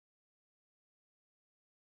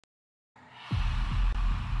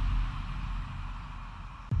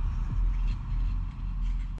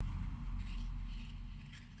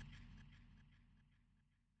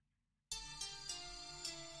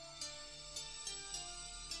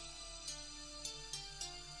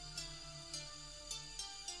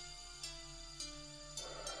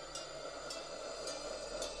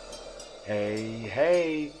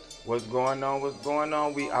Hey, what's going on? What's going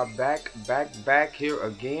on? We are back here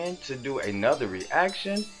again to do another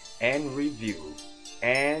reaction and review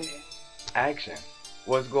and action.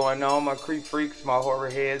 What's going on, my creep freaks, my horror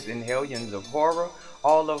heads, and hellions of horror?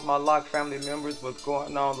 All of my Lokk family members, what's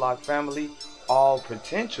going on, Lokk family? All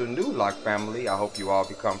potential new Lokk family, I hope you all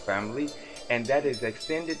become family. And that is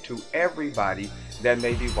extended to everybody that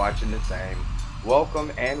may be watching the same.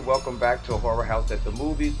 Welcome and welcome back to Horror House at the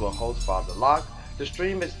Movies with host Father Lokk. The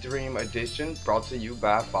Stream Extreme edition brought to you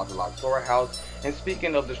by Father Lokk's Horror House. And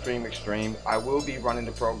speaking of the Stream Extreme, I will be running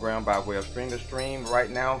the program by way of Stream to Stream right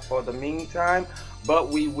now for the meantime, but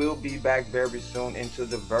we will be back very soon into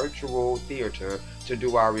the virtual theater to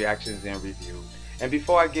do our reactions and reviews. And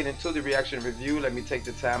before I get into the reaction review, let me take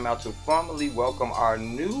the time out to formally welcome our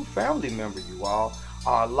new family member, you all,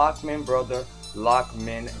 our Lockman brother,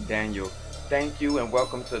 Lockman Daniel. Thank you and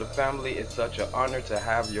welcome to the family. It's such an honor to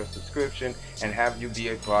have your subscription and have you be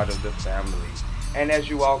a part of the family. And as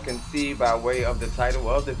you all can see by way of the title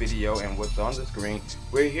of the video and what's on the screen,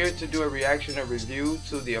 we're here to do a reaction and review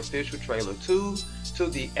to the official trailer 2 to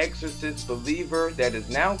the Exorcist Believer that is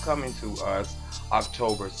now coming to us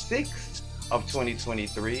October 6th of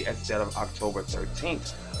 2023 instead of October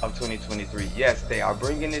 13th of 2023. Yes, they are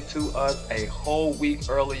bringing it to us a whole week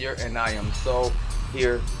earlier and I am so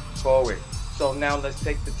here for it. So now let's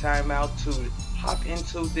take the time out to hop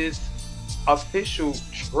into this official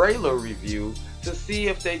trailer review to see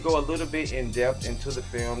if they go a little bit in depth into the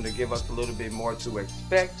film to give us a little bit more to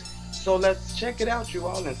expect. So let's check it out, you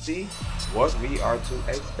all, and see what we are to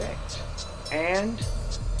expect. And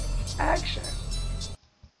action.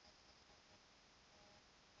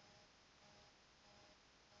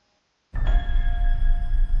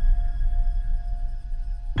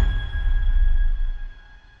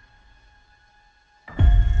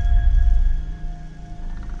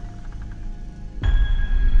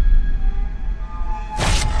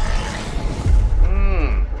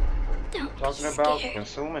 Talking about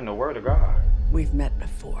consuming the word of God. We've met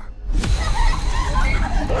before.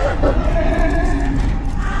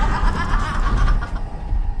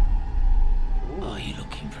 Are you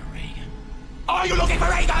looking for Reagan? Are you looking for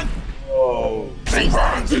Reagan? Oh. She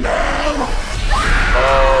burns in hell!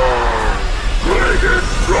 Oh.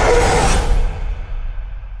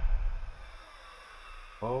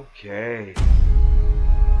 Okay.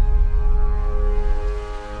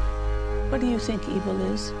 What do you think evil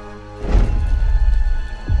is?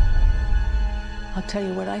 I'll tell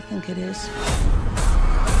you what I think it is.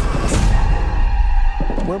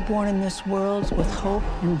 We're born in this world with hope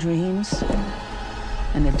and dreams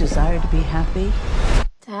and a desire to be happy.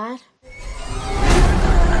 Dad?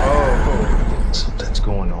 Oh. Something's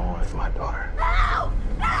going on with my daughter. No!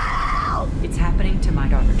 No! It's happening to my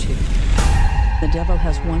daughter too. The devil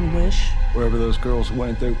has one wish. Wherever those girls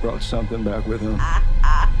went, they brought something back with them.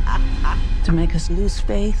 To make us lose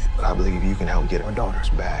faith. But I believe you can help get our daughters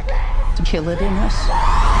back. To kill it in us.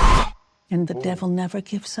 And the devil never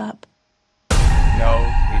gives up. No,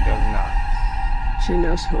 he does not. She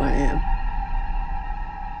knows who I am.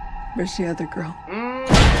 Where's the other girl?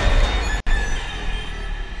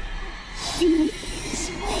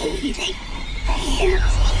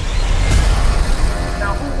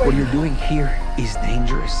 What you're doing here is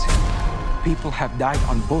dangerous. People have died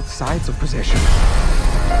on both sides of possession.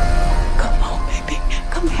 Come home, baby.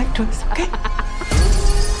 Come back to us, okay?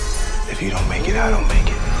 If you don't make it, I don't make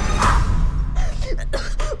it.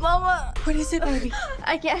 Mama! What is it, baby?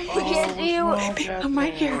 I can't see you. Baby, I'm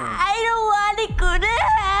right here. I don't want to go to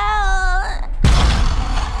hell!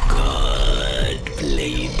 God,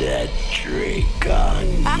 play that trick on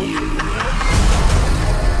me.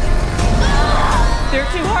 There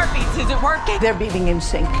are 2 heartbeats. Is it working? They're beating in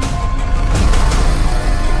sync.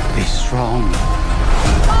 Be strong.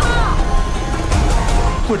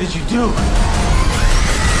 What did you do?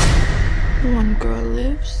 One girl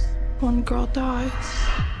lives, one girl dies.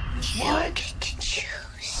 You get to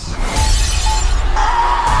choose.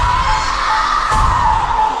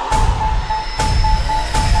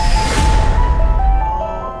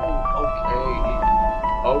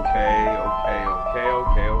 Okay.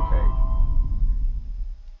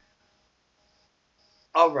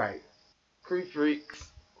 All right, creep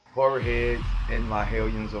freaks, horror heads, and my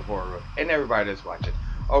hellions of horror, and everybody that's watching.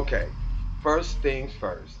 Okay, first things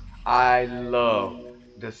first. I love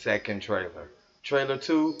the second trailer. Trailer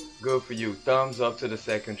 2, good for you. Thumbs up to the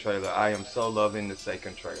second trailer. I am so loving the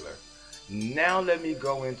second trailer. Now let me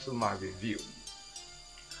go into my review.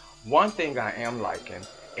 One thing I am liking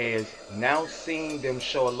is now seeing them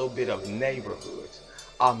show a little bit of neighborhoods.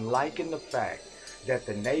 I'm liking the fact that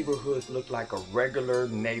the neighborhoods look like a regular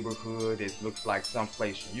neighborhood. It looks like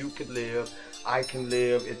someplace you could live, I can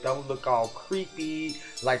live. It don't look all creepy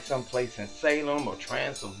like someplace in Salem or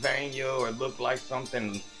Transylvania, or look like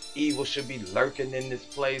something evil should be lurking in this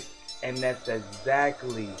place. And that's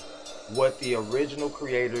exactly what the original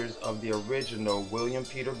creators of the original, William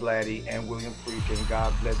Peter Blatty and William Friedkin,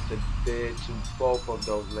 God bless the dead to both of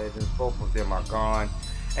those legends, both of them are gone.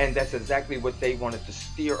 And that's exactly what they wanted to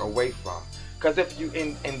steer away from. Because if you,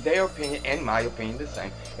 in their opinion, and my opinion the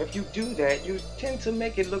same, if you do that, you tend to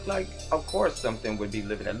make it look like, of course, something would be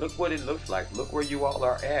living there. Look what it looks like. Look where you all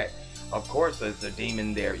are at. Of course, there's a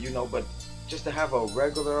demon there, you know, but just to have a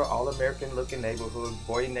regular, all-American looking neighborhood,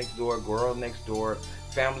 boy next door, girl next door,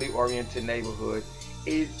 family-oriented neighborhood,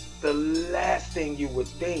 is the last thing you would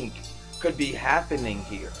think could be happening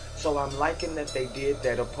here. So I'm liking that they did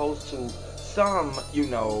that, opposed to some, you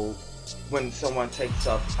know, when someone takes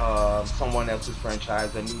up someone else's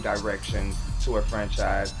franchise, a new direction to a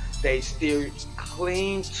franchise, they steer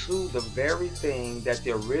clean to the very thing that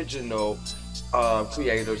the original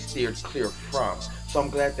creators steered clear from. So I'm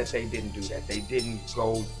glad that they didn't do that. They didn't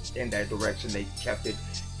go in that direction. They kept it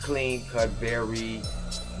clean cut, very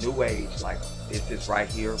new age. Like, this is right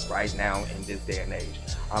here, right now, in this day and age.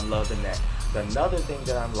 I'm loving that. Another thing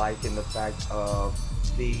that I'm liking, the fact of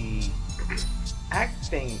the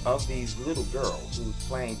acting of these little girls who's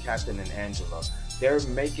playing Captain and Angela. They're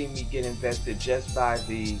making me get invested just by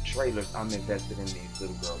the trailers. I'm invested in these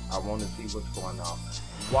little girls. I want to see what's going on.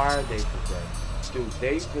 Why are they possessed? Do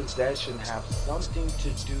they possession have something to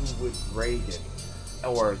do with Reagan,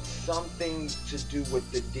 or something to do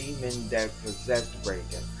with the demon that possessed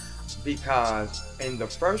Reagan? Because in the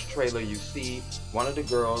first trailer, you see one of the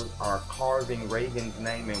girls are carving Reagan's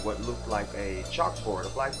name in what looked like a chalkboard, a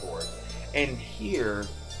blackboard. And here,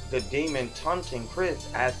 the demon taunting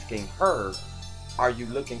Chris, asking her, are you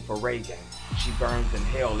looking for Reagan? She burns in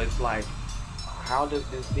hell. It's like, how does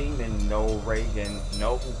this demon know Reagan,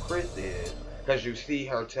 know who Chris is? Because you see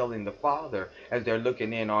her telling the father, as they're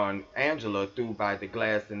looking in on Angela through by the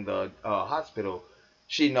glass in the hospital,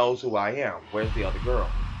 she knows who I am. Where's the other girl?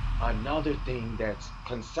 Another thing that's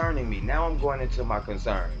concerning me, now I'm going into my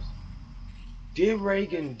concerns. Did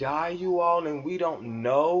Reagan die, you all, and we don't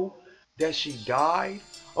know that she died?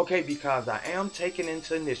 Okay, because I am taking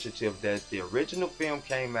into initiative that the original film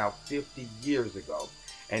came out 50 years ago.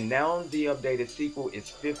 And now the updated sequel is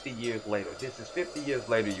 50 years later. This is 50 years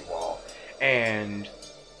later, you all. And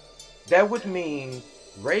that would mean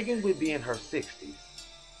Reagan would be in her 60s.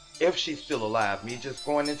 If she's still alive. Me just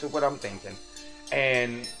going into what I'm thinking.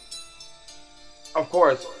 And, of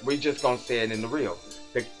course, we're just going to say it in the real.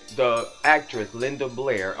 The actress, Linda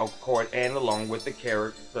Blair, of course, and along with the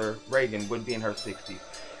character, Reagan, would be in her 60s.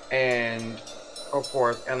 And, of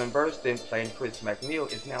course, Ellen Burstyn, playing Chris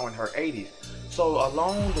McNeil, is now in her 80s. So,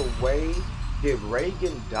 along the way, did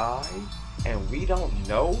Reagan die? And we don't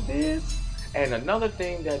know this? And another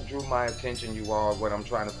thing that drew my attention, you all, what I'm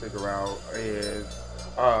trying to figure out is,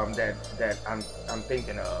 that I'm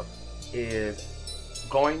thinking of, is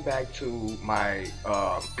going back to my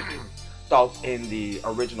thoughts in the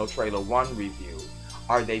original trailer 1 review.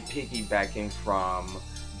 Are they piggybacking from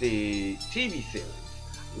the TV series?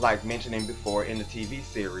 Like mentioning before, in the TV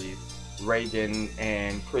series, Reagan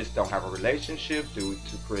and Chris don't have a relationship due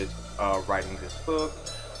to Chris writing this book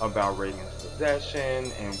about Reagan's possession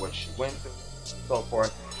and what she went through, so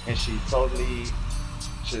forth. And she totally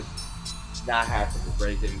just not happy with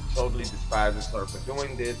Reagan, totally despises her for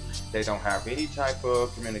doing this. They don't have any type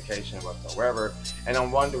of communication whatsoever. And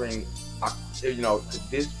I'm wondering, you know, could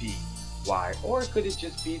this be why? Or could it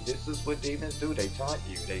just be, this is what demons do? They taunt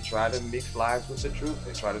you. They try to mix lies with the truth.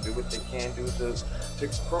 They try to do what they can do to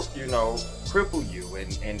you know, cripple you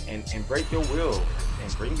and break your will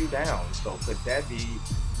and bring you down. So could that be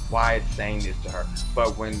why it's saying this to her?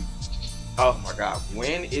 But when, oh my God,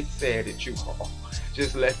 when it said it, you all,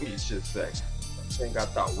 just let me just say, I think I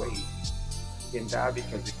thought, wait, he didn't die,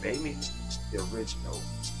 because it made me the original,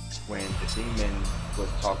 when the demon was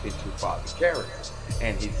talking to Father Carey,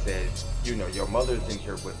 and he said, you know, your mother's in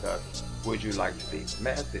here with us. Would you like to leave a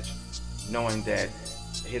message? Knowing that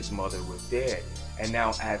his mother was dead, and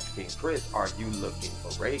now asking Chris, are you looking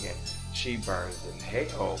for Reagan? She burns in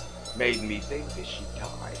hell. Made me think that she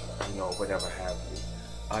died, you know, whatever have you.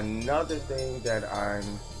 Another thing that I'm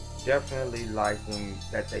definitely liking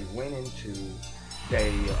that they went into, they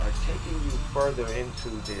are taking you further into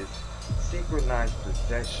this synchronized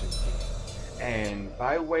possession thing. And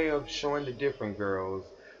by way of showing the different girls,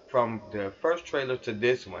 from the first trailer to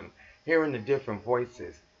this one, hearing the different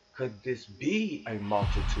voices, could this be a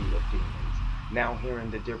multitude of demons? Now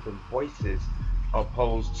hearing the different voices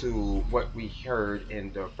opposed to what we heard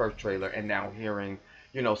in the first trailer, and now hearing,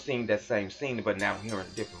 you know, seeing that same scene, but now hearing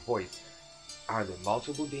a different voice. Are there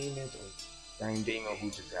multiple demons, or same demon who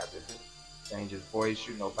just got to change his voice,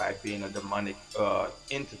 you know, by being a demonic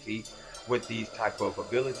entity with these type of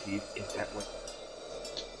abilities? Is that what?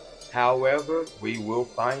 However, we will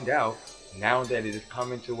find out now that it is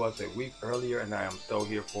coming to us a week earlier, and I am so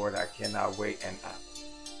here for it. I cannot wait, and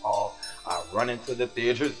I run into the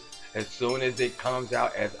theaters as soon as it comes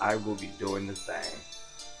out, as I will be doing the same.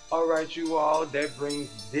 Alright, you all, that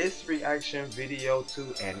brings this reaction video to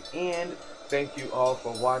an end. Thank you all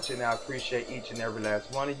for watching. I appreciate each and every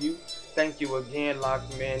last one of you. Thank you again,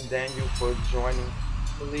 Lockman Daniel, for joining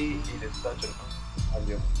me. It is such an honor of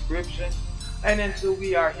your subscription. And until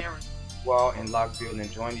we are here while in Lockfield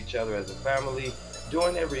and join each other as a family,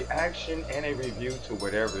 doing a reaction and a review to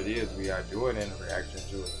whatever it is we are doing, and a reaction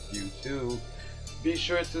to a review too. Be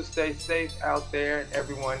sure to stay safe out there, and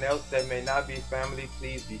everyone else that may not be family,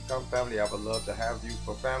 please become family. I would love to have you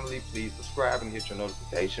for family. Please subscribe and hit your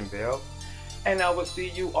notification bell. And I will see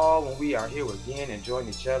you all when we are here again and join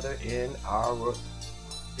each other in our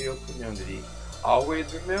field community.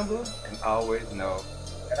 Always remember and always know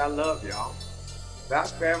that I love y'all. Bye,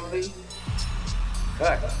 family.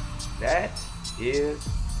 Cut. That is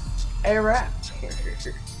a wrap.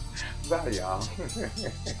 Bye, y'all.